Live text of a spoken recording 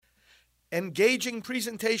engaging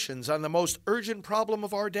presentations on the most urgent problem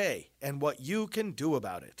of our day and what you can do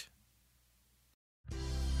about it.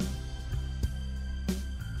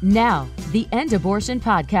 Now, the End Abortion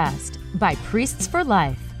Podcast by Priests for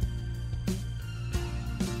Life.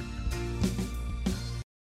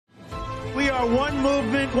 We are one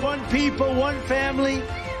movement, one people, one family,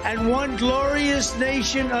 and one glorious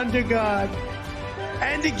nation under God.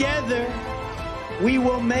 And together, we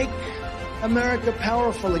will make America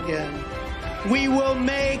powerful again. We will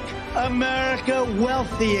make America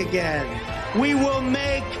wealthy again. We will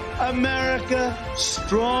make America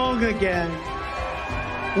strong again.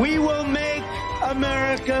 We will make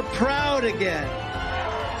America proud again.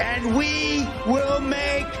 And we will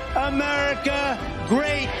make America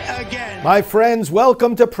great again. My friends,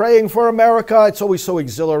 welcome to Praying for America. It's always so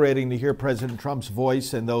exhilarating to hear President Trump's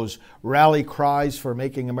voice and those rally cries for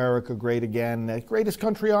making America great again. The greatest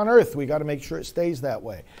country on earth. We got to make sure it stays that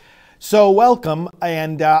way. So welcome,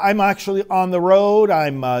 and I'm actually on the road.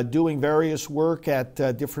 I'm doing various work at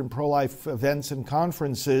different pro-life events and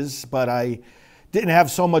conferences, but I didn't have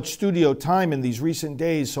so much studio time in these recent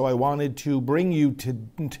days, so I wanted to bring you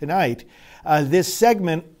tonight this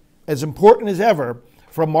segment, as important as ever,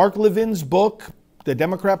 from Mark Levin's book, The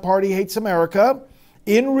Democrat Party Hates America,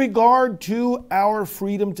 in regard to our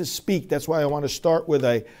freedom to speak. That's why I want to start with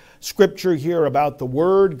a scripture here about the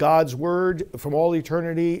Word, God's Word, from all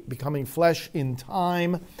eternity, becoming flesh in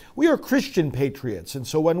time. We are Christian patriots, and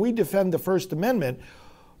so when we defend the First Amendment,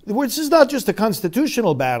 this is not just a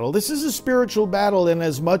constitutional battle. This is a spiritual battle in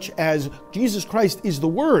as much as Jesus Christ is the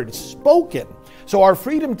Word spoken. So our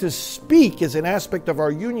freedom to speak is an aspect of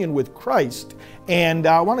our union with Christ. And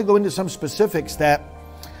I want to go into some specifics that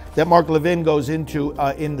Mark Levin goes into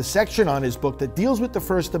in the section on his book that deals with the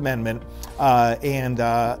First Amendment.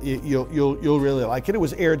 You'll really like it. It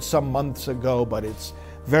was aired some months ago, but it's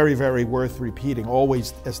very, very worth repeating,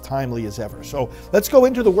 always as timely as ever. So let's go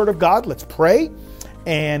into the Word of God. Let's pray.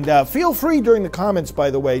 And feel free during the comments, by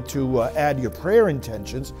the way, to add your prayer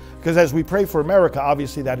intentions, because as we pray for America,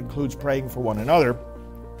 obviously that includes praying for one another.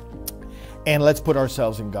 And let's put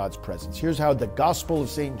ourselves in God's presence. Here's how the Gospel of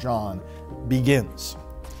St. John begins.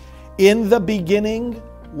 In the beginning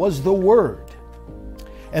was the Word,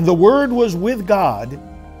 and the Word was with God,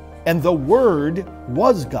 and the Word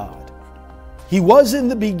was God. He was in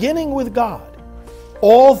the beginning with God.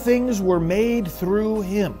 All things were made through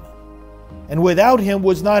Him. And without Him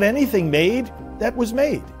was not anything made that was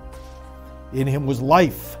made. In Him was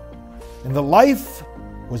life, and the life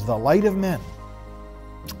was the light of men.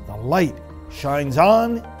 The light shines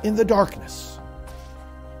on in the darkness,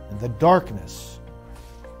 and the darkness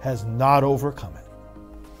has not overcome it.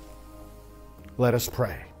 Let us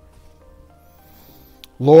pray.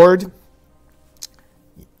 Lord,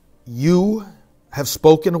 You have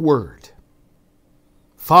spoken a word.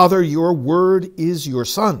 Father, Your word is Your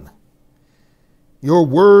Son. Your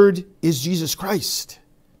word is Jesus Christ,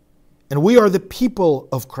 and we are the people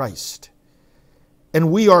of Christ,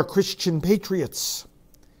 and we are Christian patriots.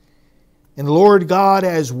 And Lord God,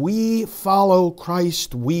 as we follow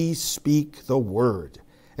Christ, we speak the word,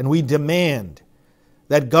 and we demand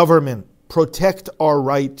that government protect our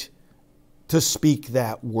right to speak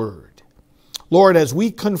that word. Lord, as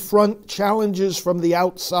we confront challenges from the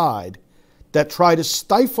outside that try to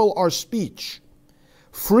stifle our speech,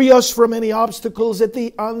 free us from any obstacles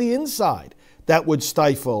on the inside that would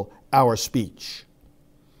stifle our speech.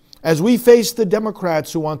 As we face the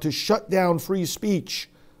Democrats who want to shut down free speech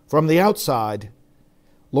from the outside,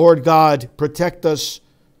 Lord God, protect us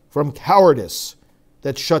from cowardice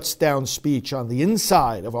that shuts down speech on the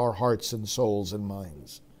inside of our hearts and souls and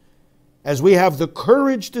minds. As we have the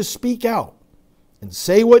courage to speak out and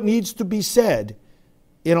say what needs to be said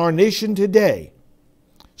in our nation today,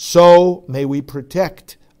 so may we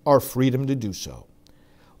protect our freedom to do so.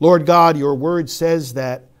 Lord God, Your word says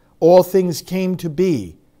that all things came to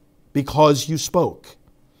be because You spoke.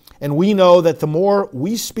 And we know that the more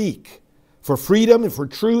we speak for freedom and for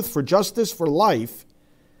truth, for justice, for life,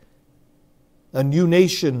 a new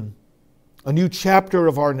nation, a new chapter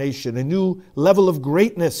of our nation, a new level of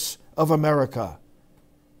greatness of America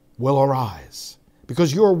will arise.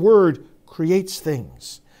 Because Your word creates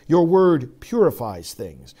things. Your word purifies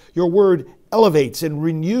things. Your word elevates and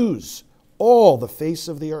renews all the face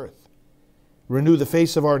of the earth. Renew the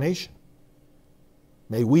face of our nation.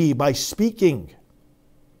 May we, by speaking,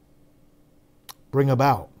 bring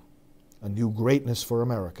about a new greatness for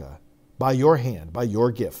America by Your hand, by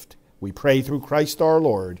Your gift. We pray through Christ our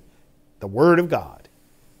Lord, the Word of God.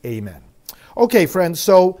 Amen. Okay, friends,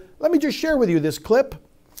 so let me just share with you this clip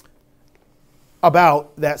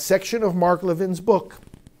about that section of Mark Levin's book.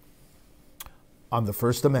 on the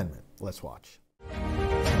First Amendment. Let's watch.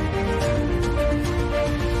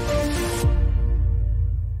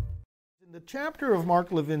 In the chapter of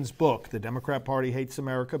Mark Levin's book, The Democrat Party Hates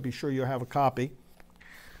America, be sure you have a copy.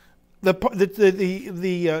 The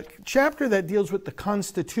chapter that deals with the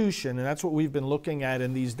Constitution, and that's what we've been looking at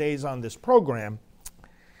in these days on this program,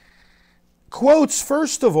 quotes,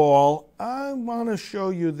 first of all, I want to show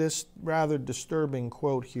you this rather disturbing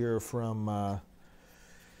quote here from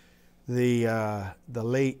the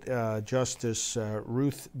late Justice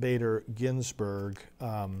Ruth Bader Ginsburg.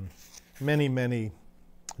 Many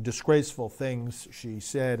disgraceful things she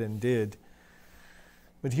said and did.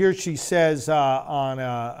 But here she says on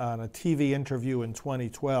a TV interview in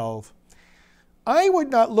 2012, I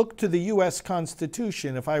would not look to the U.S.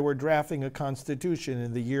 Constitution if I were drafting a Constitution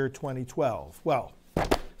in the year 2012. Well,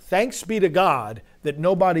 thanks be to God that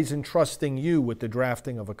nobody's entrusting you with the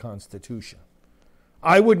drafting of a Constitution.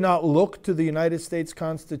 I would not look to the United States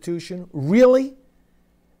Constitution? Really?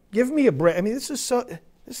 Give me a break. I mean, this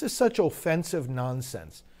is such offensive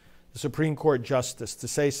nonsense. The Supreme Court justice to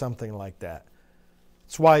say something like that.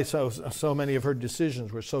 It's why so many of her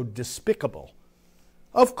decisions were so despicable.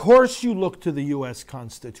 Of course you look to the U.S.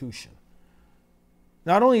 Constitution.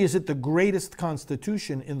 Not only is it the greatest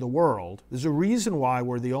Constitution in the world, there's a reason why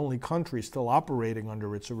we're the only country still operating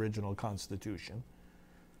under its original Constitution.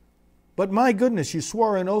 But my goodness, you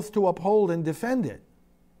swore an oath to uphold and defend it.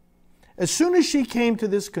 As soon as she came to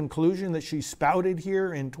this conclusion that she spouted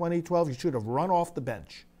here in 2012, you should have run off the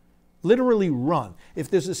bench. Literally run. If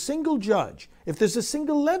there's a single judge, if there's a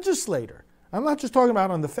single legislator, I'm not just talking about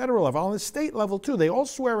on the federal level, on the state level too, they all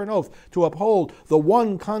swear an oath to uphold the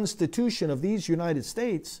one Constitution of these United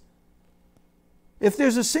States. If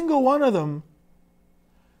there's a single one of them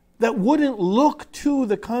that wouldn't look to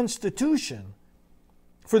the Constitution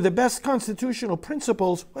for the best constitutional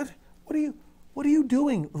principles, what are you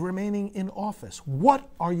doing remaining in office? What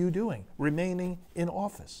are you doing remaining in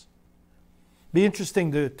office? Be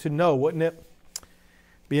interesting to know, wouldn't it?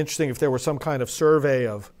 Be interesting if there were some kind of survey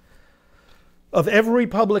of every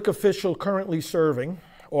public official currently serving,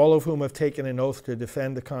 all of whom have taken an oath to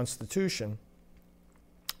defend the Constitution,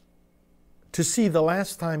 to see the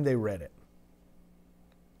last time they read it,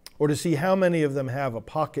 or to see how many of them have a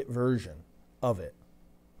pocket version of it.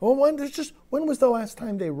 Well, when was the last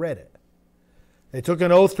time they read it? They took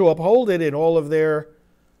an oath to uphold it in all of their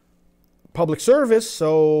public service,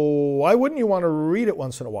 so why wouldn't you want to read it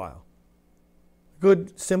once in a while?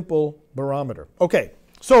 Good, simple barometer. Okay,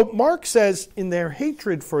 so Mark says in their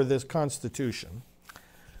hatred for this Constitution,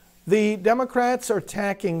 the Democrats are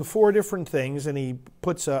attacking four different things, and he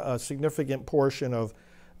puts a significant portion of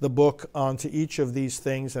the book onto each of these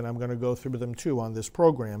things, and I'm going to go through them too on this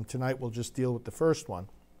program. Tonight we'll just deal with the first one.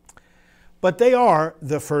 But they are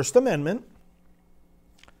the First Amendment,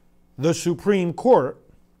 the Supreme Court,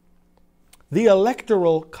 the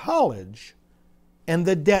Electoral College, and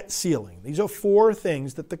the debt ceiling. These are four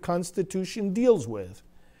things that the Constitution deals with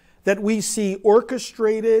that we see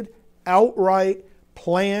orchestrated, outright,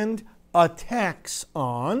 planned attacks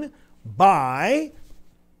on by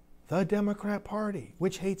the Democrat Party,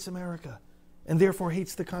 which hates America and therefore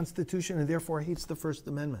hates the Constitution and therefore hates the First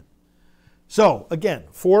Amendment. So, again,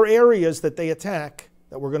 four areas that they attack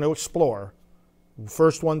that we're going to explore.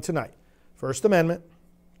 First one tonight. First Amendment,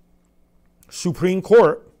 Supreme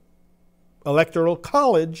Court, Electoral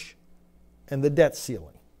College, and the debt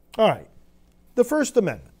ceiling. All right, the First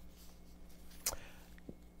Amendment.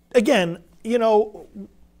 Again, you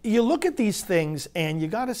look at these things and you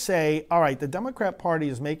got to say, all right, the Democrat Party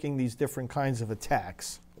is making these different kinds of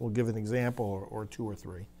attacks. We'll give an example or two or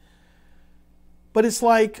three. But it's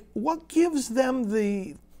like, what gives them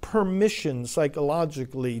the permission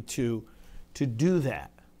psychologically to do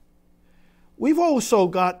that? We've also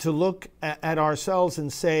got to look at ourselves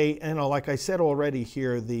and say, like I said already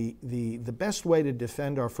here, the best way to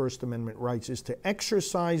defend our First Amendment rights is to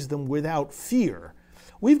exercise them without fear.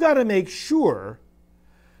 We've got to make sure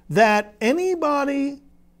that anybody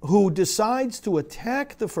who decides to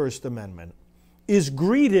attack the First Amendment is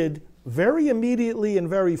greeted very immediately and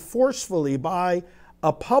very forcefully by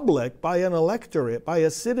a public, by an electorate, by a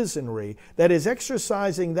citizenry that is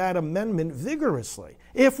exercising that amendment vigorously.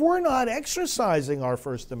 If we're not exercising our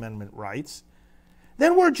First Amendment rights,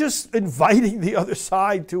 then we're just inviting the other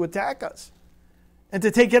side to attack us and to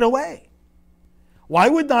take it away. Why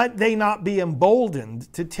would they not be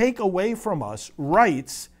emboldened to take away from us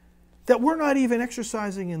rights that we're not even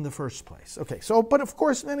exercising in the first place? Okay, but of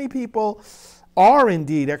course many people are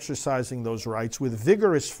indeed exercising those rights with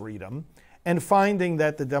vigorous freedom and finding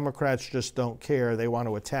that the Democrats just don't care. They want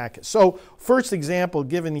to attack it. So first example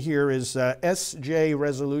given here is SJ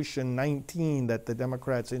Resolution 19 that the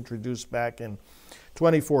Democrats introduced back in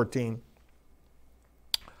 2014,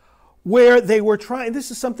 where they were trying, this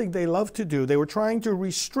is something they love to do, they were trying to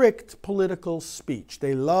restrict political speech.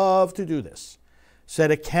 They love to do this. Set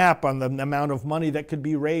a cap on the amount of money that could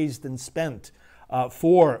be raised and spent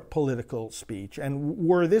for political speech. And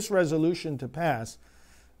were this resolution to pass,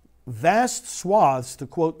 vast swaths, to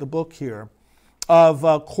quote the book here,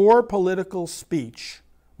 of core political speech,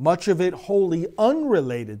 much of it wholly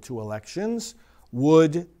unrelated to elections,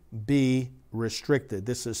 would be restricted.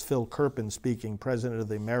 This is Phil Kerpen speaking, president of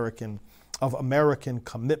the American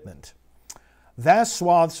Commitment. Vast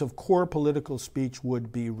swaths of core political speech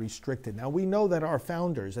would be restricted. Now, we know that our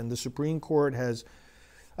founders, and the Supreme Court has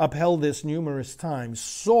upheld this numerous times,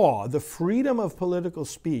 saw the freedom of political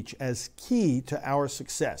speech as key to our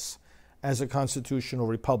success as a constitutional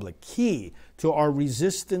republic, key to our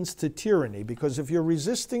resistance to tyranny. Because if you're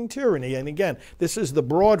resisting tyranny, and again, this is the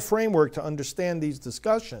broad framework to understand these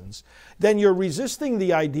discussions, then you're resisting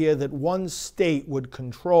the idea that one state would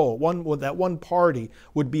control, that one party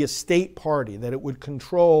would be a state party, that it would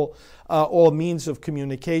control all means of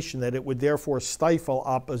communication, that it would therefore stifle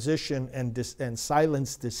opposition and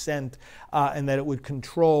silence dissent, and that it would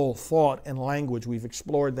control thought and language. We've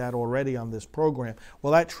explored that already on this program.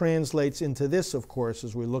 Well, that translates into this, of course,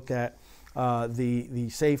 as we look at the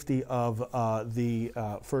safety of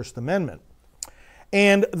the First Amendment.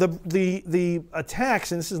 And the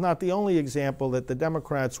attacks, and this is not the only example that the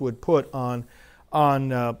Democrats would put on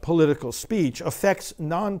political speech, affects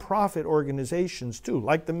nonprofit organizations too,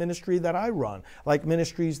 like the ministry that I run, like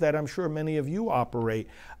ministries that I'm sure many of you operate,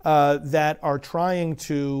 that are trying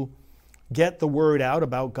to get the word out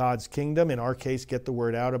about God's kingdom, in our case, get the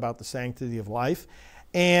word out about the sanctity of life.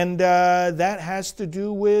 And that has to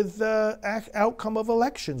do with outcome of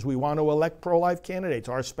elections. We want to elect pro-life candidates.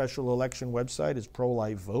 Our special election website is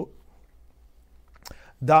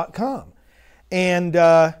prolifevote.com.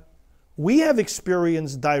 And we have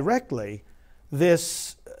experienced directly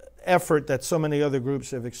this effort that so many other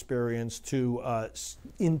groups have experienced to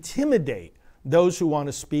intimidate those who want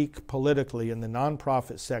to speak politically in the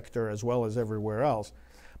nonprofit sector as well as everywhere else.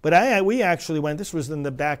 But we actually went, this was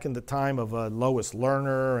back in the time of Lois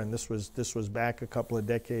Lerner, and this was back a couple of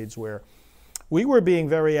decades where we were being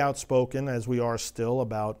very outspoken, as we are still,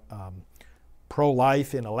 about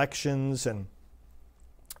pro-life in elections. And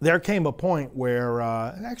there came a point where,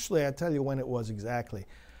 and actually I'll tell you when it was exactly.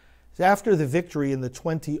 It's after the victory in the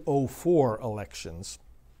 2004 elections.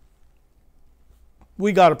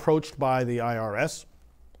 We got approached by the IRS.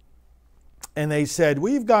 And they said,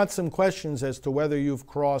 we've got some questions as to whether you've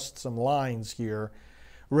crossed some lines here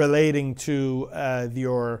relating to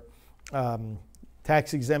your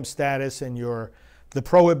tax-exempt status and the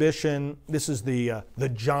prohibition. This is the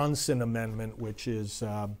Johnson Amendment, which is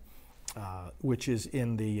in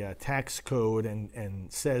the tax code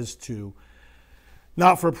and says to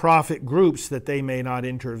not-for-profit groups that they may not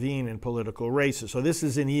intervene in political races. So this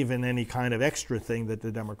isn't even any kind of extra thing that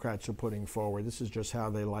the Democrats are putting forward. This is just how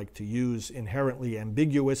they like to use inherently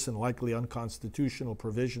ambiguous and likely unconstitutional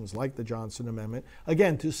provisions like the Johnson Amendment,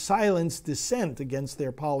 again, to silence dissent against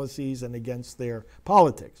their policies and against their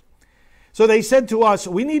politics. So they said to us,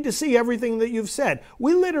 we need to see everything that you've said.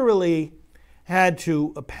 We literally had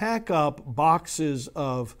to pack up boxes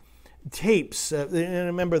of tapes, and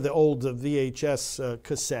remember the old VHS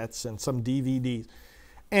cassettes and some DVDs,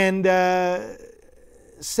 and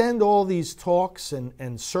send all these talks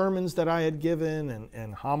and sermons that I had given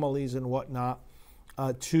and homilies and whatnot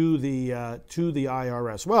to the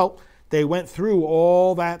IRS. Well, they went through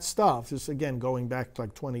all that stuff, just again going back to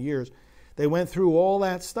like 20 years. They went through all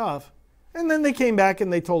that stuff, and then they came back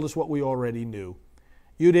and they told us what we already knew.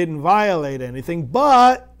 You didn't violate anything,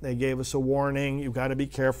 but they gave us a warning. You've got to be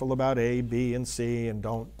careful about A, B, and C, and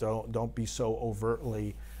don't be so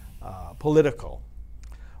overtly political.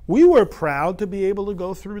 We were proud to be able to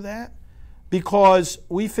go through that because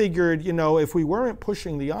we figured, if we weren't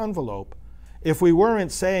pushing the envelope, if we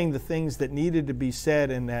weren't saying the things that needed to be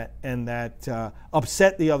said and that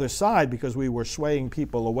upset the other side because we were swaying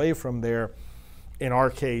people away from their, in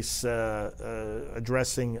our case,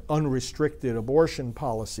 addressing unrestricted abortion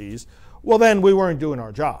policies, well, then we weren't doing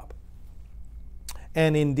our job.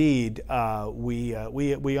 And indeed,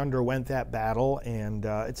 we underwent that battle, and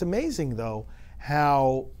it's amazing, though,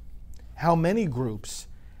 how many groups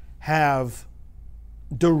have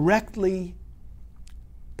directly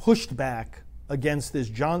pushed back against this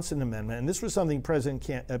Johnson Amendment. And this was something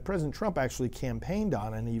President Trump actually campaigned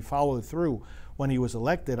on, and he followed through when he was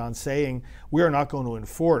elected on saying, we are not going to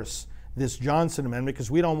enforce this Johnson Amendment because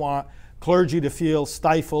we don't want clergy to feel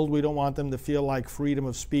stifled. We don't want them to feel like freedom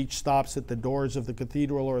of speech stops at the doors of the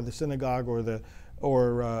cathedral or the synagogue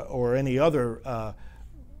or any other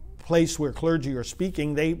place where clergy are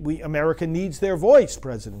speaking. America needs their voice,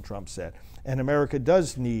 President Trump said, and America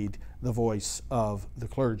does need the voice of the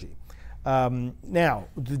clergy. Now,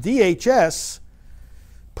 the DHS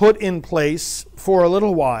put in place for a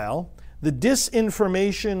little while the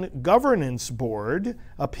Disinformation Governance Board,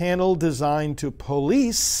 a panel designed to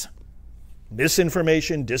police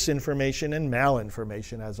misinformation, disinformation, and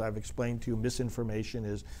malinformation. As I've explained to you, misinformation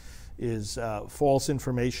is false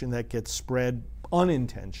information that gets spread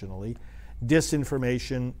unintentionally.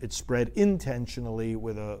 Disinformation, it's spread intentionally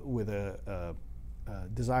with a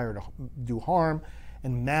desire to do harm.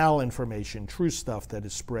 And malinformation, true stuff that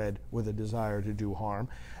is spread with a desire to do harm.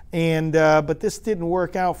 And but this didn't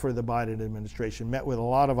work out for the Biden administration. Met with a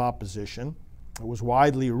lot of opposition. It was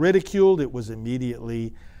widely ridiculed. It was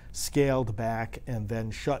immediately scaled back and then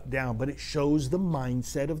shut down. But it shows the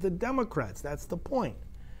mindset of the Democrats. That's the point.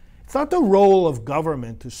 It's not the role of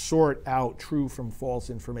government to sort out true from false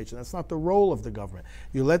information. That's not the role of the government.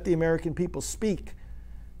 You let the American people speak,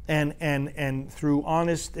 and through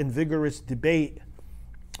honest and vigorous debate,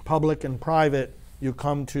 public and private, you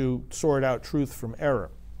come to sort out truth from error.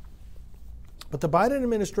 But the Biden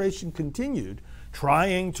administration continued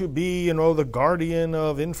trying to be, the guardian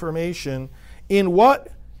of information in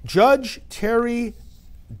what Judge Terry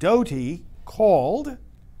Doughty called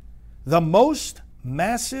the most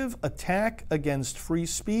massive attack against free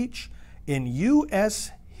speech in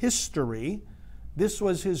U.S. history. This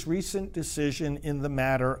was his recent decision in the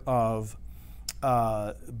matter of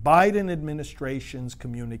Biden administration's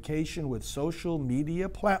communication with social media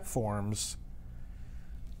platforms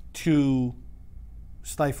to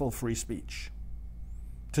stifle free speech.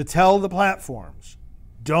 To tell the platforms,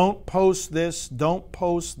 don't post this, don't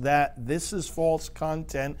post that, this is false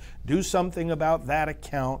content, do something about that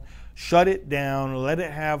account, shut it down, let it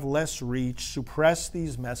have less reach, suppress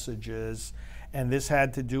these messages. And this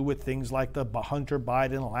had to do with things like the Hunter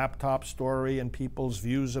Biden laptop story and people's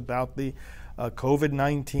views about the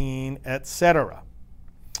COVID-19, etc.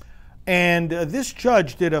 And this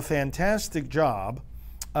judge did a fantastic job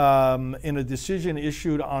in a decision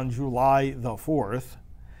issued on July the 4th.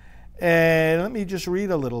 And let me just read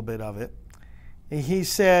a little bit of it. He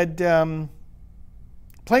said,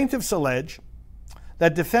 plaintiffs allege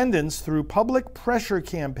that defendants, through public pressure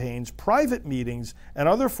campaigns, private meetings, and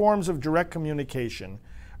other forms of direct communication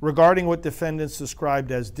regarding what defendants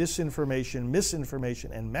described as disinformation,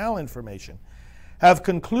 misinformation, and malinformation, have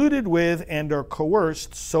concluded with and are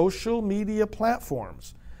coerced social media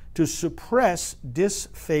platforms to suppress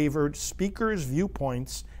disfavored speakers'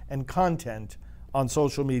 viewpoints and content on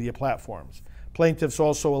social media platforms. Plaintiffs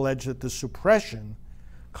also allege that the suppression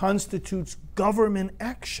constitutes government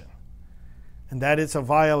action, and that it's a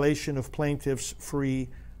violation of plaintiffs' free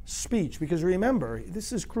speech. Because remember,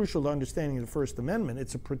 this is crucial to understanding the First Amendment.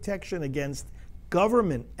 It's a protection against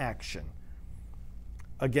government action,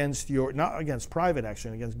 not against private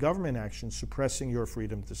action, against government action suppressing your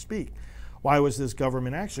freedom to speak. Why was this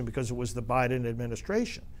government action? Because it was the Biden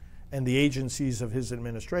administration and the agencies of his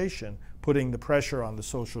administration putting the pressure on the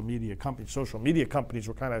social media companies. Social media companies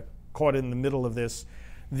were kind of caught in the middle of this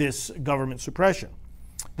government suppression.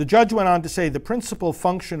 The judge went on to say the principal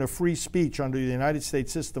function of free speech under the United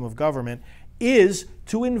States system of government is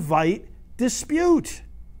to invite dispute.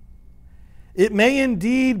 It may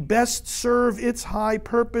indeed best serve its high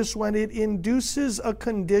purpose when it induces a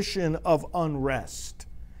condition of unrest,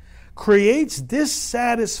 creates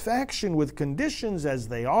dissatisfaction with conditions as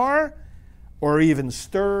they are, or even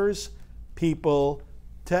stirs people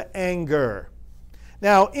to anger.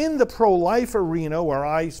 Now, in the pro-life arena, where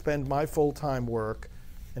I spend my full-time work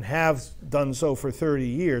and have done so for 30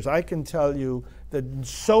 years, I can tell you that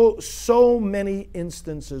so many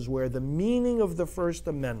instances where the meaning of the First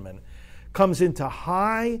Amendment comes into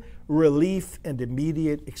high relief and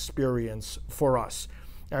immediate experience for us.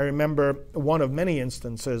 I remember one of many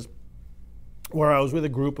instances where I was with a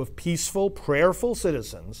group of peaceful, prayerful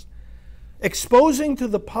citizens exposing to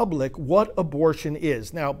the public what abortion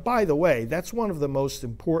is. Now, by the way, that's one of the most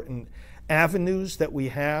important avenues that we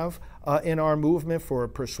have in our movement for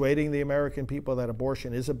persuading the American people that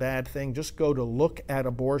abortion is a bad thing. Just go to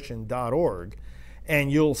lookatabortion.org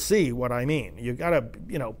and you'll see what I mean. You gotta,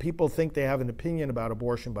 people think they have an opinion about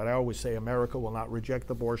abortion, but I always say America will not reject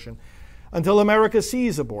abortion until America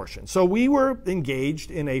sees abortion. So we were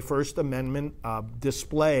engaged in a First Amendment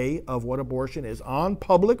display of what abortion is on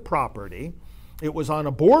public property. It was on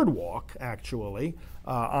a boardwalk, actually,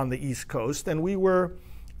 on the East Coast, and we were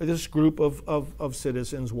this group of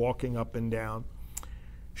citizens walking up and down,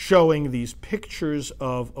 showing these pictures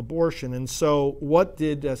of abortion. And so what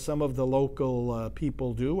did some of the local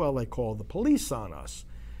people do? Well, they called the police on us.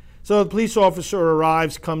 So the police officer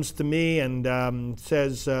arrives, comes to me, and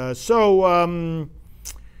says,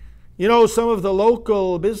 you know, some of the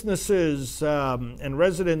local businesses and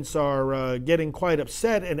residents are getting quite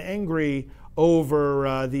upset and angry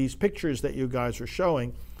over these pictures that you guys are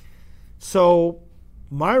showing. So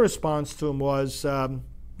my response to him was,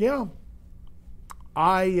 yeah,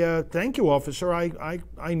 I thank you, officer.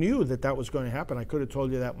 I knew that was going to happen. I could have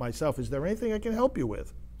told you that myself. Is there anything I can help you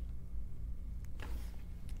with?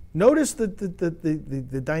 Notice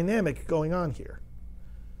the dynamic going on here.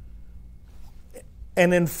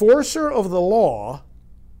 An enforcer of the law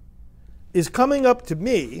is coming up to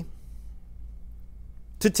me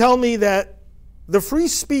to tell me that the free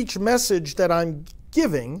speech message that I'm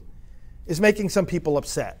giving is making some people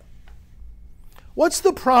upset. What's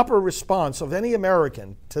the proper response of any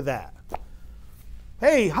American to that?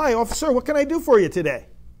 Hey, hi, officer, what can I do for you today?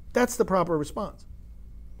 That's the proper response.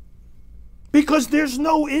 Because there's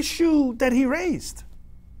no issue that he raised.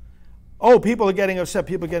 Oh, people are getting upset,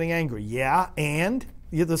 people are getting angry. Yeah, and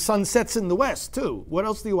the sun sets in the west, too. What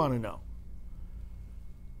else do you want to know?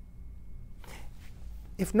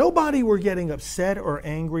 If nobody were getting upset or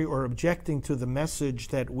angry or objecting to the message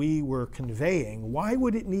that we were conveying, why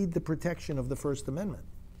would it need the protection of the First Amendment?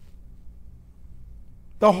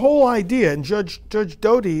 The whole idea, and Judge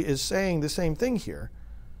Doty is saying the same thing here,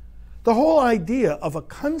 the whole idea of a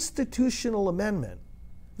constitutional amendment,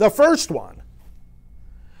 the first one,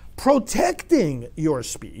 protecting your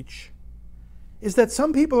speech, is that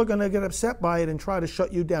some people are going to get upset by it and try to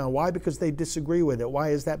shut you down. Why? Because they disagree with it. Why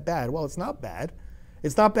is that bad? Well, it's not bad.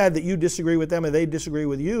 It's not bad that you disagree with them and they disagree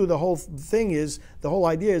with you. The whole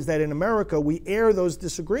idea is that in America we air those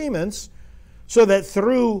disagreements so that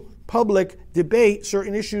through public debate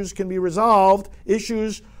certain issues can be resolved,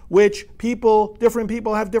 issues which different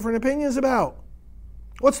people have different opinions about.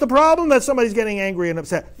 What's the problem that somebody's getting angry and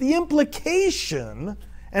upset? The implication,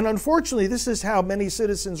 and unfortunately this is how many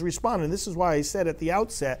citizens respond, and this is why I said at the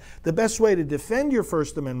outset, the best way to defend your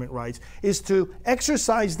First Amendment rights is to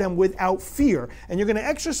exercise them without fear. And you're going to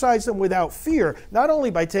exercise them without fear, not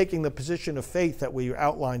only by taking the position of faith that we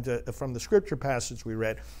outlined from the scripture passage we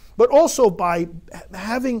read, but also by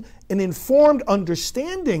having an informed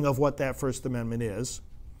understanding of what that First Amendment is.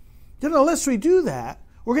 Then unless we do that,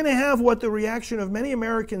 we're going to have what the reaction of many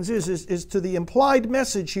Americans is to the implied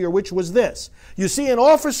message here, which was this. You see an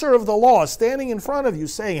officer of the law standing in front of you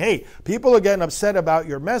saying, hey, people are getting upset about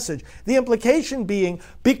your message. The implication being,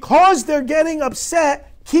 because they're getting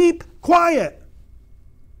upset, keep quiet.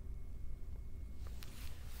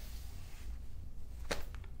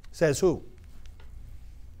 Says who?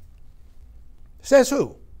 Says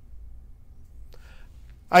who?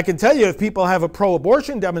 I can tell you if people have a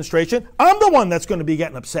pro-abortion demonstration, I'm the one that's going to be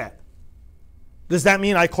getting upset. Does that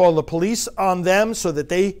mean I call the police on them so that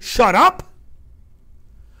they shut up?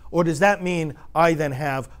 Or does that mean I then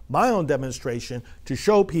have my own demonstration to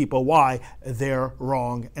show people why they're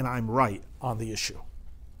wrong and I'm right on the issue?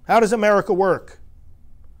 How does America work?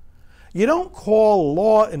 You don't call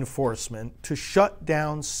law enforcement to shut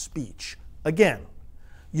down speech. Again,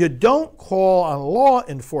 you don't call on law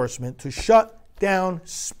enforcement to shut down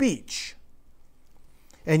speech.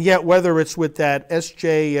 And yet, whether it's with that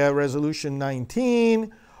SJ Resolution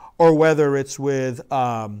 19, or whether it's with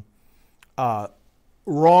wrong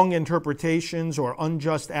interpretations or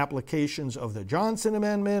unjust applications of the Johnson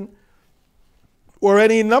Amendment, or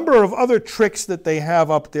any number of other tricks that they have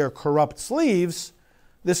up their corrupt sleeves,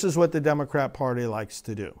 this is what the Democrat Party likes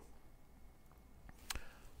to do.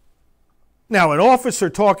 Now, an officer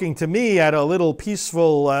talking to me at a little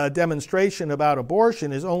peaceful demonstration about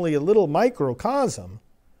abortion is only a little microcosm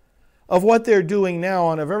of what they're doing now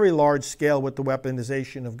on a very large scale with the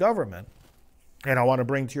weaponization of government. And I want to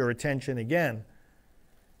bring to your attention again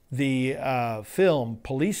the film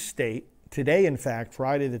Police State. Today, in fact,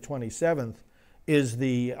 Friday the 27th, is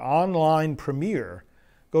the online premiere.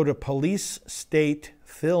 Go to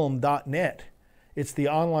policestatefilm.net. It's the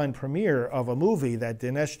online premiere of a movie that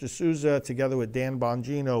Dinesh D'Souza, together with Dan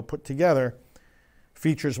Bongino, put together.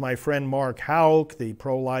 Features my friend Mark Houck, the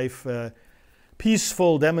pro-life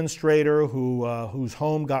peaceful demonstrator whose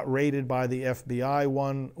home got raided by the FBI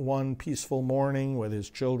one peaceful morning with his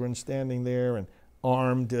children standing there and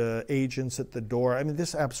armed agents at the door. I mean,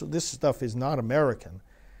 this stuff is not American.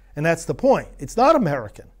 And that's the point. It's not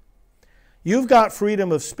American. You've got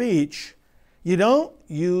freedom of speech. You don't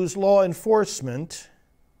use law enforcement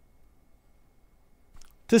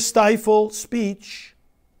to stifle speech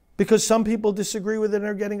because some people disagree with it and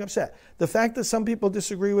are getting upset. The fact that some people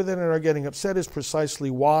disagree with it and are getting upset is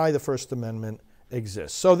precisely why the First Amendment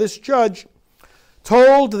exists. So this judge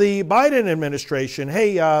told the Biden administration,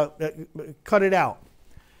 hey, cut it out.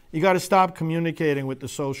 You got to stop communicating with the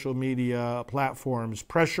social media platforms,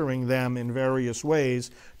 pressuring them in various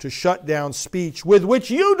ways to shut down speech with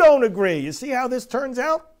which you don't agree. You see how this turns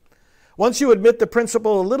out? Once you admit the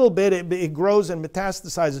principle a little bit, it grows and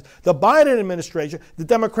metastasizes. The Biden administration, the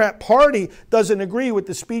Democrat Party, doesn't agree with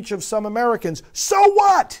the speech of some Americans. So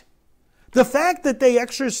what? The fact that they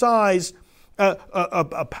exercise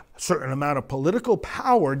a certain amount of political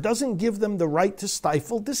power doesn't give them the right to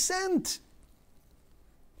stifle dissent.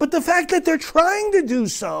 But the fact that they're trying to do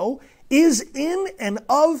so is in and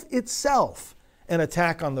of itself an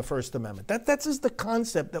attack on the First Amendment. That's just the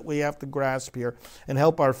concept that we have to grasp here and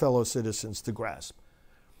help our fellow citizens to grasp.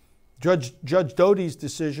 Judge Doty's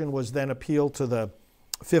decision was then appealed to the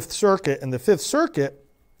Fifth Circuit, and the Fifth Circuit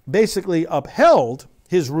basically upheld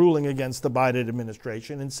his ruling against the Biden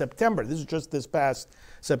administration in September. This is just this past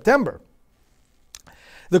September.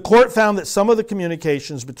 The court found that some of the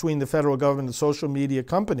communications between the federal government and social media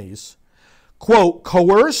companies, quote,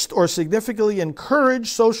 coerced or significantly encouraged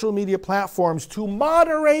social media platforms to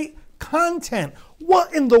moderate content.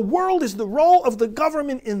 What in the world is the role of the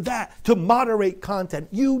government in that? To moderate content.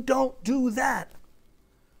 You don't do that.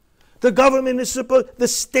 The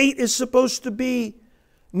state is supposed to be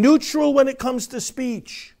neutral when it comes to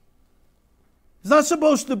speech. It's not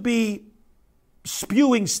supposed to be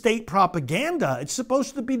spewing state propaganda. It's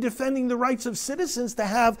supposed to be defending the rights of citizens to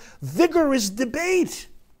have vigorous debate.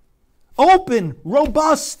 Open,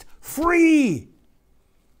 robust, free.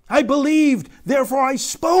 I believed, therefore I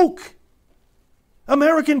spoke.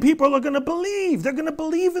 American people are going to believe. They're going to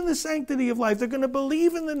believe in the sanctity of life. They're going to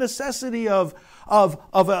believe in the necessity of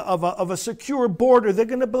a secure border. They're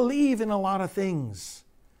going to believe in a lot of things.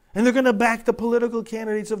 And they're going to back the political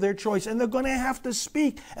candidates of their choice. And they're going to have to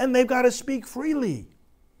speak. And they've got to speak freely.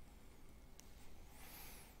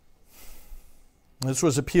 This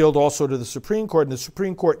was appealed also to the Supreme Court. And the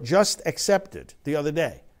Supreme Court just accepted the other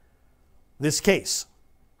day this case.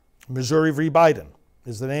 Missouri v. Biden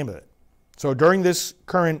is the name of it. So during this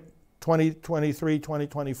current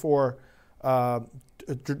 2023-2024,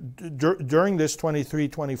 during this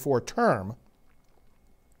 23-24 term,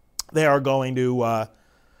 they are going to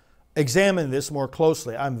examine this more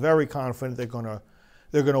closely. I'm very confident they're going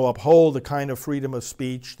to uphold the kind of freedom of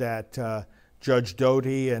speech that Judge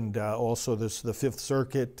Doty and also the Fifth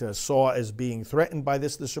Circuit saw as being threatened by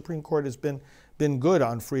this. The Supreme Court has been good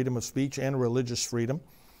on freedom of speech and religious freedom.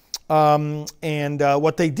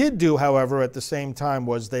 What they did do, however, at the same time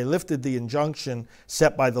was they lifted the injunction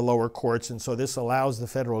set by the lower courts, and so this allows the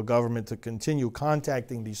federal government to continue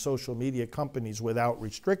contacting these social media companies without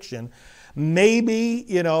restriction. Maybe,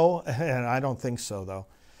 and I don't think so, though.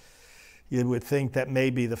 You would think that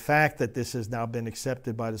maybe the fact that this has now been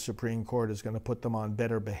accepted by the Supreme Court is going to put them on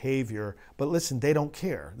better behavior. But listen, they don't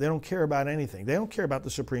care. They don't care about anything. They don't care about the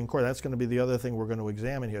Supreme Court. That's going to be the other thing we're going to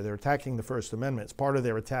examine here. They're attacking the First Amendment. It's part of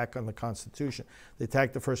their attack on the Constitution. They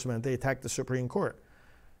attack the First Amendment. They attack the Supreme Court.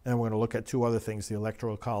 And we're going to look at two other things, the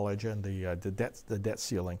Electoral College and the debt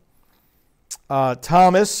ceiling.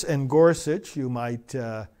 Thomas and Gorsuch, you might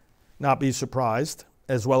not be surprised,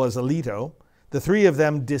 as well as Alito. The three of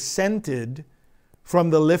them dissented from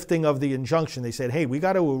the lifting of the injunction. They said, hey, we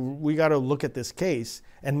got to look at this case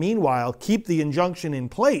and meanwhile keep the injunction in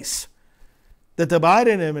place that the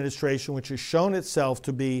Biden administration, which has shown itself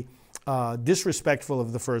to be disrespectful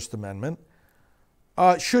of the First Amendment,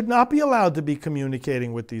 should not be allowed to be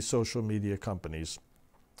communicating with these social media companies.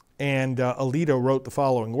 And Alito wrote the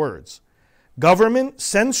following words: government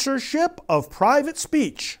censorship of private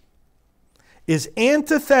speech is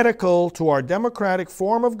antithetical to our democratic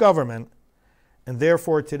form of government, and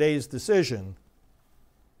therefore today's decision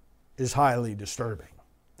is highly disturbing,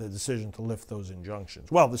 the decision to lift those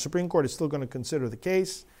injunctions. Well, the Supreme Court is still going to consider the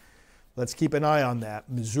case. Let's keep an eye on that.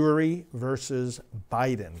 Missouri versus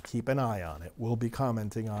Biden. Keep an eye on it. We'll be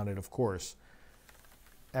commenting on it, of course,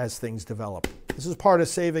 as things develop. This is part of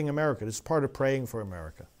saving America. This is part of praying for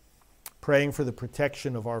America, praying for the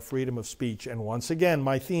protection of our freedom of speech. And once again,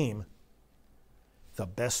 my theme, the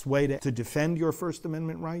best way to defend your First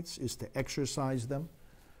Amendment rights is to exercise them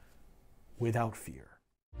without fear.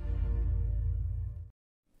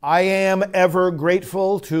 I am ever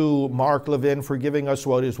grateful to Mark Levin for giving us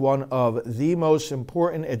what is one of the most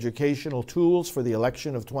important educational tools for the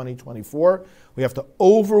election of 2024. We have to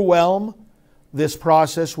overwhelm this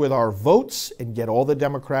process with our votes and get all the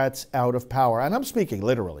Democrats out of power. And I'm speaking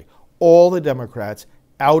literally, all the Democrats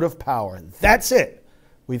out of power. That's it.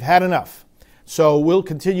 We've had enough. So we'll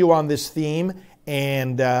continue on this theme,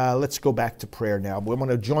 and let's go back to prayer now. We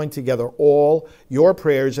want to join together all your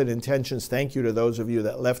prayers and intentions. Thank you to those of you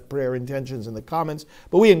that left prayer intentions in the comments,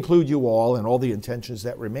 but we include you all and all the intentions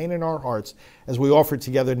that remain in our hearts as we offer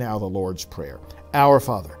together now the Lord's Prayer. Our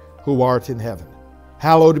Father, who art in heaven,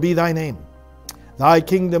 hallowed be thy name. Thy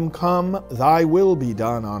kingdom come, thy will be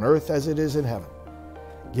done on earth as it is in heaven.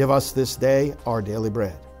 Give us this day our daily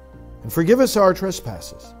bread, and forgive us our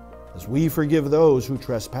trespasses, as we forgive those who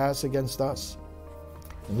trespass against us.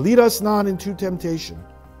 And lead us not into temptation,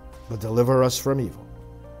 but deliver us from evil.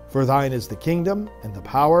 For thine is the kingdom, and the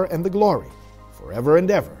power, and the glory, forever and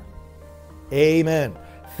ever. Amen.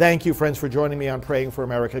 Thank you, friends, for joining me on Praying for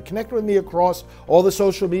America. Connect with me across all the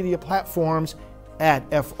social media platforms at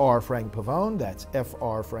Fr. Frank Pavone. That's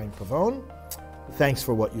Fr. Frank Pavone. Thanks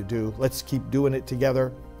for what you do. Let's keep doing it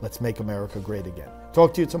together. Let's make America great again.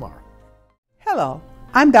 Talk to you tomorrow. Hello,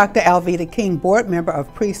 I'm Dr. Alveda King, board member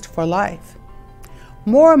of Priest for Life.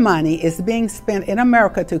 More money is being spent in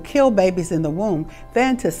America to kill babies in the womb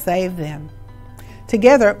than to save them.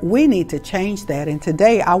 Together, we need to change that, and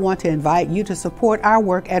today I want to invite you to support our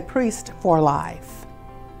work at Priest for Life.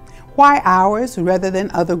 Why ours rather than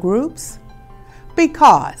other groups?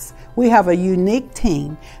 Because we have a unique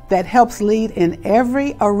team that helps lead in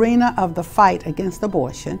every arena of the fight against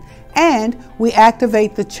abortion, and we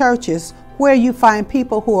activate the churches where you find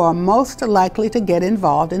people who are most likely to get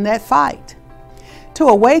involved in that fight. To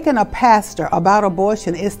awaken a pastor about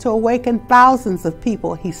abortion is to awaken thousands of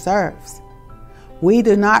people he serves. We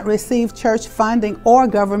do not receive church funding or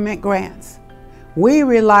government grants. We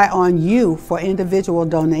rely on you for individual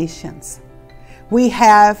donations. We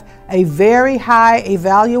have a very high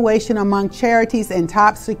evaluation among charities and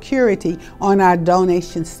top security on our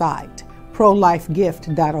donation site,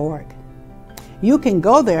 prolifegift.org. You can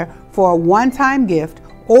go there for a one-time gift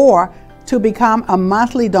or to become a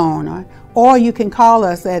monthly donor, or you can call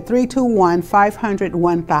us at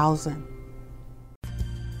 321-500-1000.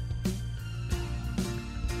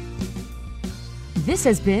 This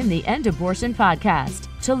has been the End Abortion Podcast.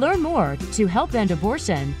 To learn more, to help end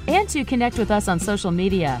abortion, and to connect with us on social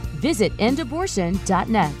media, visit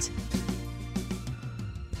endabortion.net.